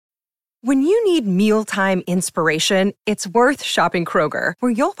When you need mealtime inspiration, it's worth shopping Kroger,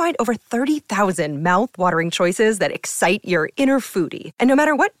 where you'll find over 30,000 mouth-watering choices that excite your inner foodie. And no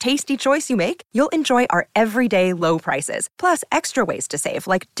matter what tasty choice you make, you'll enjoy our everyday low prices, plus extra ways to save,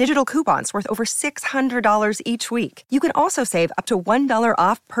 like digital coupons worth over $600 each week. You can also save up to $1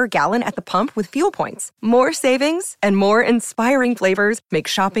 off per gallon at the pump with fuel points. More savings and more inspiring flavors make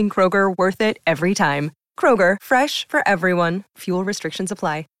shopping Kroger worth it every time. Kroger, fresh for everyone. Fuel restrictions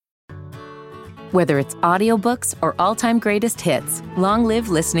apply. Whether it's audiobooks or all-time greatest hits, long live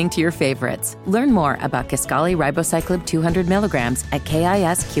listening to your favorites. Learn more about Kisqali Ribociclib 200 milligrams at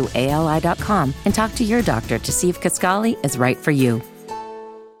KISQALI.com and talk to your doctor to see if Kisqali is right for you.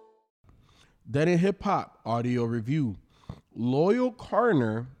 Then in hip-hop audio review, Loyal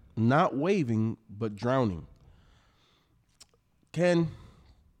Carner, not waving, but drowning. Ken,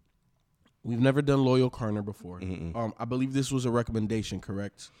 we've never done Loyal Carner before. I believe this was a recommendation,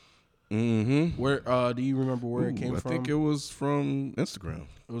 correct? Mm-hmm. Where do you remember where it came from? I think it was from Instagram.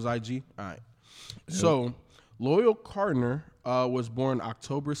 It was IG? All right. Yep. So, Loyal Carner was born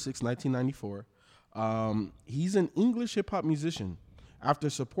October 6, 1994. He's an English hip-hop musician. After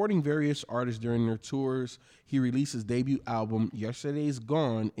supporting various artists during their tours, he released his debut album, Yesterday's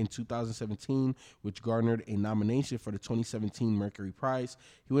Gone, in 2017, which garnered a nomination for the 2017 Mercury Prize.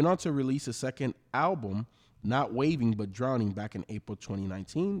 He went on to release a second album, Not Waving But Drowning, back in April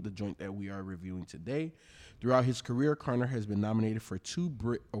 2019, the joint that we are reviewing today. Throughout his career, Carner has been nominated for 2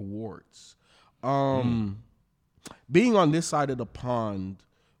 Brit Awards. Being on this side of the pond,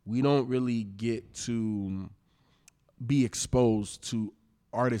 we don't really get to be exposed to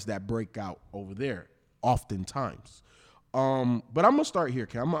artists that break out over there, oftentimes. But I'm gonna start here,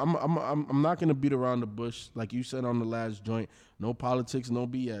 Ken. I'm not gonna beat around the bush, like you said on the last joint. No politics, no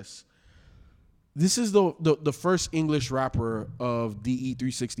BS. This is the first English rapper of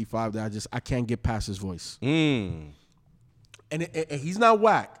DE365 that I can't get past his voice. And he's not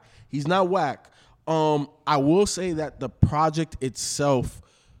whack. He's not whack. I will say that the project itself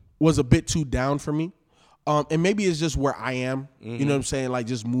was a bit too down for me. And maybe it's just where I am, you know what I'm saying? Like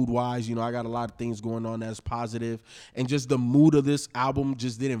just mood wise, I got a lot of things going on that's positive, and just the mood of this album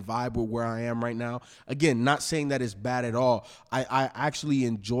just didn't vibe with where I am right now. Again, not saying that it's bad at all. I actually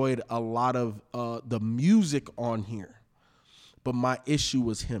enjoyed a lot of the music on here, but my issue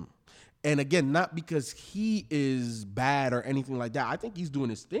was him. And again, not because he is bad or anything like that. I think he's doing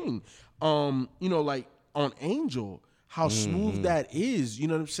his thing. Like on Angel, how smooth that is, you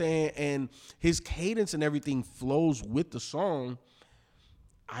know what I'm saying? And his cadence and everything flows with the song.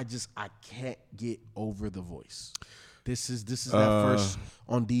 I can't get over the voice. This is that first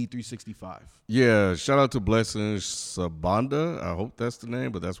on D365. Yeah, shout out to Blessing Sabanda. I hope that's the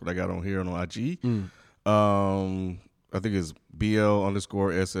name, but that's what I got on here on IG. I think it's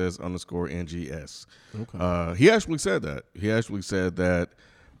BL_SS_NGS. Okay. He actually said that.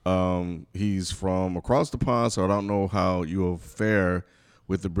 He's from across the pond, so I don't know how you'll fare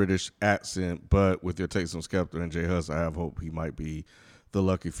with the British accent, but with your takes on Skepta and J Hus, I have hope he might be the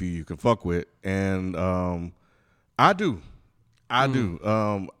lucky few you can fuck with. And I do. I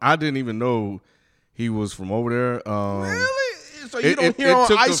didn't even know he was from over there. Really? So you don't hear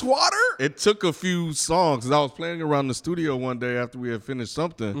on Ice Water? It took a few songs. I was playing around the studio one day after we had finished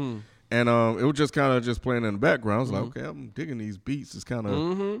something. And it was just kind of just playing in the background. I was like, okay, I'm digging these beats. It's kind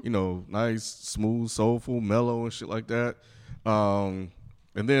of, nice, smooth, soulful, mellow and shit like that. And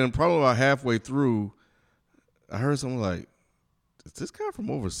then probably about halfway through, I heard someone like, is this guy from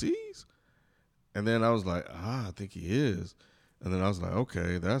overseas? And then I was like, I think he is. And then I was like,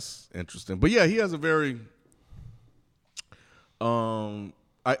 okay, that's interesting. But yeah, he has a very, I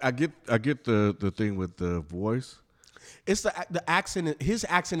get the thing with the voice. It's the accent. His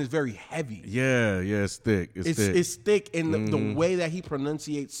accent is very heavy. Yeah, it's thick. It's thick, and the way that he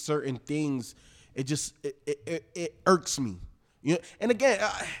pronunciates certain things, it irks me. And again,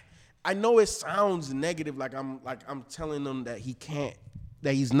 I know it sounds negative, like I'm telling them that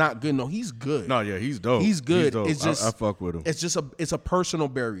he's not good. No, he's good. No, yeah, he's dope. He's good. Dope. It's just I fuck with him. It's a personal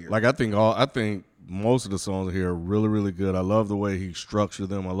barrier. Like I think most of the songs here are really, really good. I love the way he structured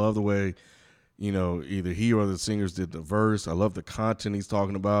them. I love the way, either he or the singers did the verse. I love the content he's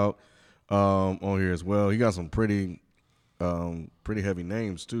talking about on here as well. He got some pretty heavy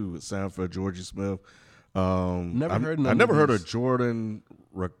names too, with Sanford, Georgie Smith. I never heard of Jordan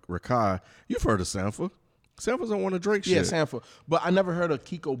Rakai. You've heard of Sanford. Sanford's on one of Drake's shit. Yeah, Sanford. But I never heard of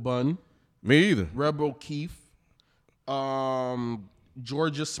Kiko Bun. Me either. Rebel Keith.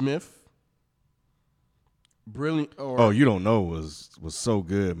 Georgia Smith. Brilliant. You don't know was so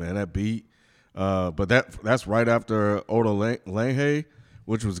good, man. That beat. But that's right after Oda Lange,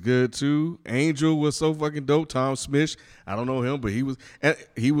 which was good too. Angel was so fucking dope. Tom Smith, I don't know him, but he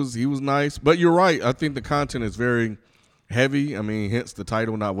was nice. But you're right. I think the content is very heavy. I mean, hence the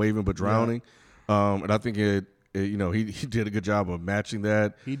title, Not Waving but Drowning. Yeah. And I think he did a good job of matching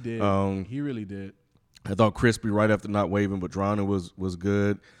that. He did. He really did. I thought Crispy right after Not Waving but Drowning was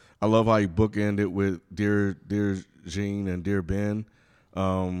good. I love how he bookended with Dear Jean and Dear Ben.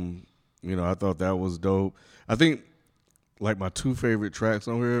 I thought that was dope. I think like my two favorite tracks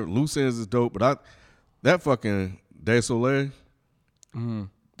on here, Loose Ends is dope, but that fucking De Soleil,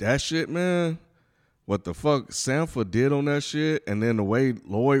 that shit, man. What the fuck Sampha did on that shit, and then the way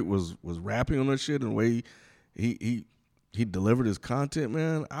Lloyd was rapping on that shit, and the way he delivered his content,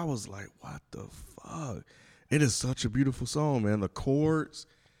 man, I was like, what the fuck? It is such a beautiful song, man. The chords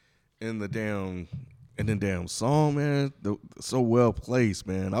and the damn song, man, so well placed,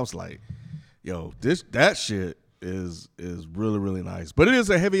 man. I was like, yo, that shit is really, really nice. But it is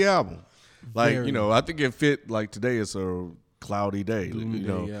a heavy album. Like, very. I think it fit, like today is a cloudy day,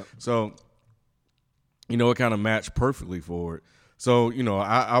 Yep. So, it kind of matched perfectly for it. So,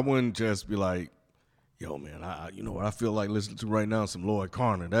 I wouldn't just be like, yo, man, what I feel like listening to right now is some Lloyd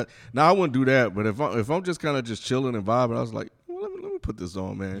Carter. I wouldn't do that. But if I'm just kind of just chilling and vibing, I was like, well, let me put this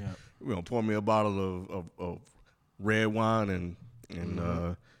on, man. Yeah. Pour me a bottle of red wine and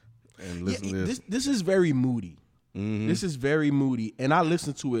listen to this. This is very moody. Mm-hmm. This is very moody, and I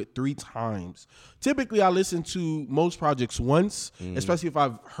listened to it 3 times. Typically, I listen to most projects once, especially if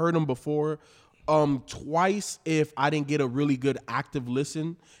I've heard them before. Twice if I didn't get a really good active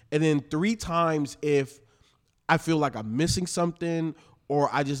listen, and then 3 times if I feel like I'm missing something or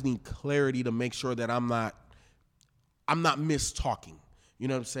I just need clarity to make sure that I'm not mis-talking. You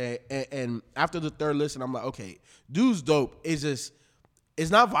know what I'm saying? And after the 3rd listen, I'm like, okay, dude's dope. It's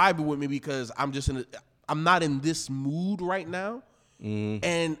not vibing with me because I'm not in this mood right now.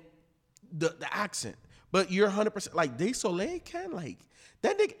 And the accent. But you're 100% like De Soleil can like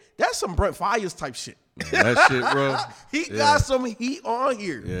that nigga. That's some Brent Fires type shit. That shit, bro. He got some heat on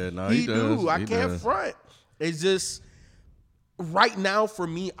here. Yeah, no, he does. I can't front. It's just right now for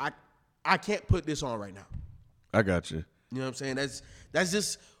me. I can't put this on right now. I got you. You know what I'm saying? That's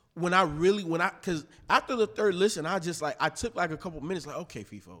just because after the 3rd listen, I took like a couple minutes, like, okay,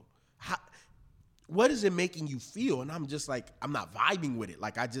 FIFO, what is it making you feel? And I'm just like, I'm not vibing with it.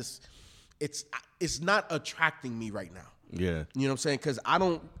 Like it's not attracting me right now. Yeah. You know what I'm saying? Because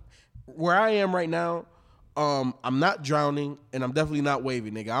where I am right now, I'm not drowning and I'm definitely not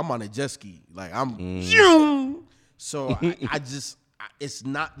waving, nigga. I'm on a jet ski. Like I'm, so it's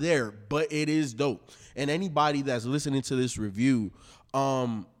not there, but it is dope. And anybody that's listening to this review,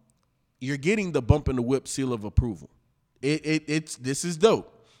 you're getting the bump in the whip seal of approval. This is dope.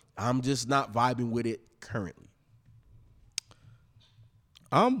 I'm just not vibing with it currently.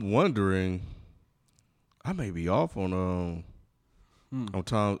 I'm wondering, I may be off on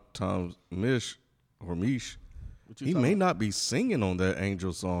Tom Mish or Mish. He may not be singing on that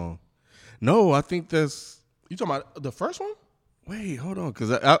Angel song. No, I think that's. You talking about the first one? Wait, hold on,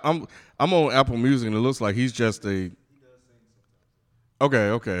 because I'm on Apple Music and it looks like he's just a. He does sing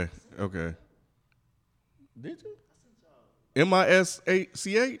sometimes. Okay. Did you?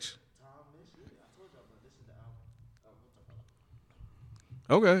 MISCH?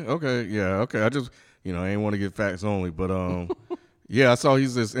 Okay, yeah, okay. I just, I ain't want to get facts only, but yeah, I saw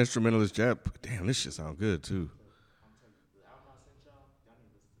he's this instrumentalist jab. Damn, this shit sound good too.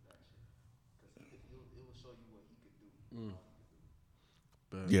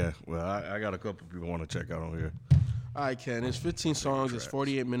 Yeah, well, I got a couple people want to check out on here. All right, Ken. It's 15 songs. It's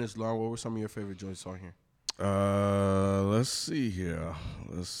 48 minutes long. What were some of your favorite joints on here? Let's see here.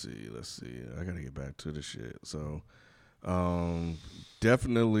 Let's see. I gotta get back to the shit. So,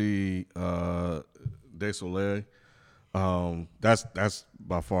 definitely De Soleil. That's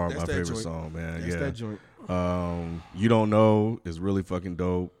by far my favorite song, man. That's that joint. You Don't Know is really fucking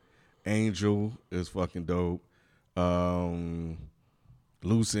dope. Angel is fucking dope.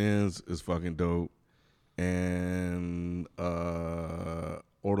 Loose Ends is fucking dope. And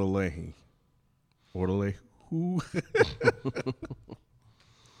Orderly. Who?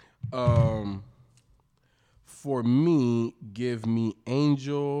 For me, give me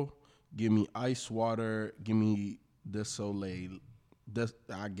Angel, give me Ice Water, give me De Soleil.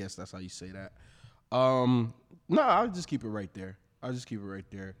 I guess that's how you say that. No, I'll just keep it right there.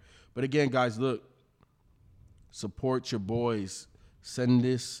 But again, guys, look, support your boys. Send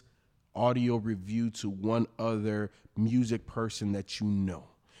this audio review to one other music person that you know.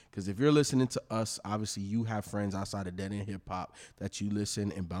 Because if you're listening to us, obviously you have friends outside of Dead End Hip Hop that you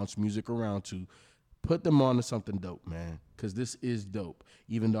listen and bounce music around to. put them on to something dope, man, because this is dope.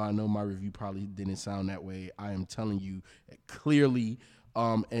 Even though I know my review probably didn't sound that way, I am telling you clearly,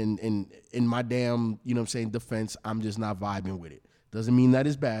 and in my damn, you know what I'm saying, defense, I'm just not vibing with it. Doesn't mean that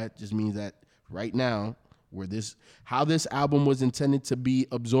it's bad, just means that right now, how this album was intended to be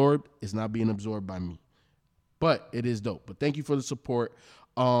absorbed is not being absorbed by me. But it is dope. But thank you for the support.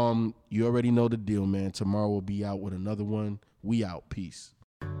 You already know the deal, man. Tomorrow we'll be out with another one. We out. Peace.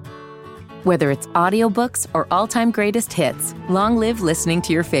 Whether it's audiobooks or all-time greatest hits, long live listening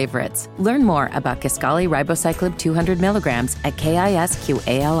to your favorites. Learn more about Kisqali Ribociclib 200 milligrams at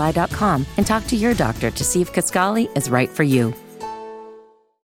KISQALI.com and talk to your doctor to see if Kisqali is right for you.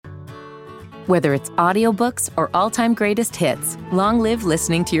 Whether it's audiobooks or all-time greatest hits, long live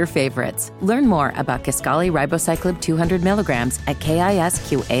listening to your favorites. Learn more about Kisqali Ribociclib 200 milligrams at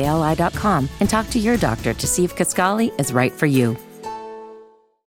KISQALI.com and talk to your doctor to see if Kisqali is right for you.